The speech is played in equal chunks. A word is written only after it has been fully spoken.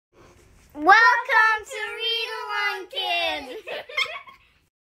Welcome to Read Along Kids!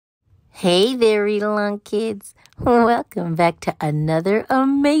 Hey there, Read Along Kids. Welcome back to another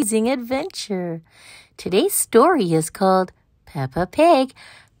amazing adventure. Today's story is called Peppa Pig,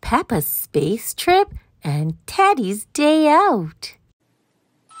 Peppa's Space Trip, and Teddy's Day Out.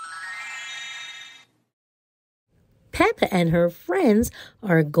 Peppa and her friends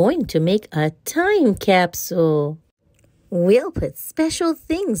are going to make a time capsule. We'll put special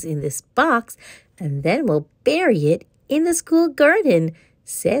things in this box and then we'll bury it in the school garden,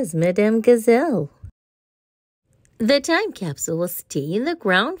 says Madame Gazelle. The time capsule will stay in the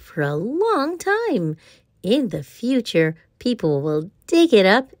ground for a long time. In the future, people will dig it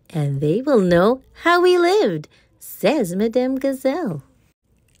up and they will know how we lived, says Madame Gazelle.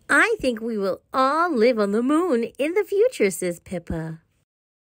 I think we will all live on the moon in the future, says Peppa.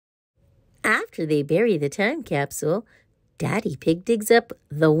 After they bury the time capsule, Daddy Pig digs up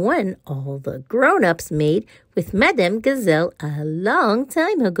the one all the grown-ups made with Madame Gazelle a long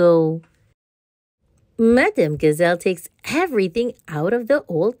time ago. Madame Gazelle takes everything out of the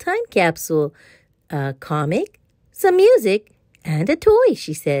old time capsule. A comic, some music, and a toy,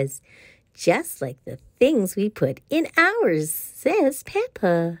 she says. Just like the things we put in ours, says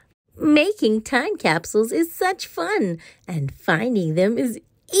Peppa. Making time capsules is such fun, and finding them is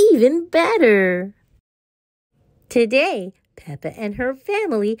even better. Today, Peppa and her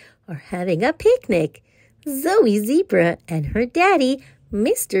family are having a picnic. Zoe Zebra and her daddy,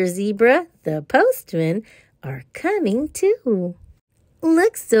 Mr. Zebra, the postman, are coming too.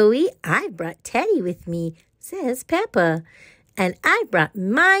 Look, Zoe, I brought Teddy with me, says Peppa. And I brought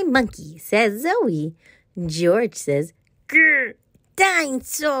my monkey, says Zoe. George says, grr,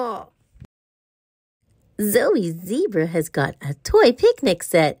 dinosaur. Zoe Zebra has got a toy picnic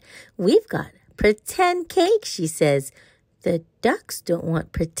set. We've got pretend cake, she says. The ducks don't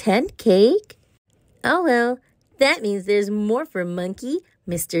want pretend cake. Oh well, that means there's more for Monkey,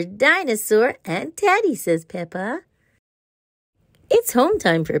 Mr. Dinosaur, and Teddy, says Peppa. It's home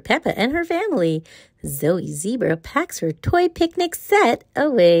time for Peppa and her family. Zoe Zebra packs her toy picnic set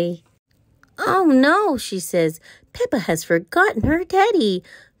away. Oh no, she says, Peppa has forgotten her teddy.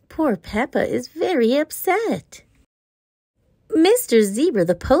 Poor Peppa is very upset. Mr. Zebra,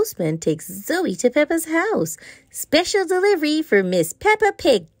 the postman, takes Zoe to Peppa's house. Special delivery for Miss Peppa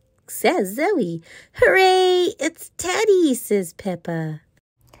Pig, says Zoe. Hooray, it's Teddy, says Peppa.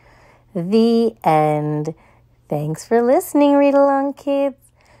 The end. Thanks for listening, Read Along Kids.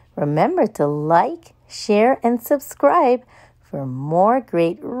 Remember to like, share, and subscribe for more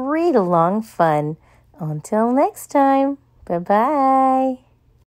great read-along fun. Until next time, bye-bye.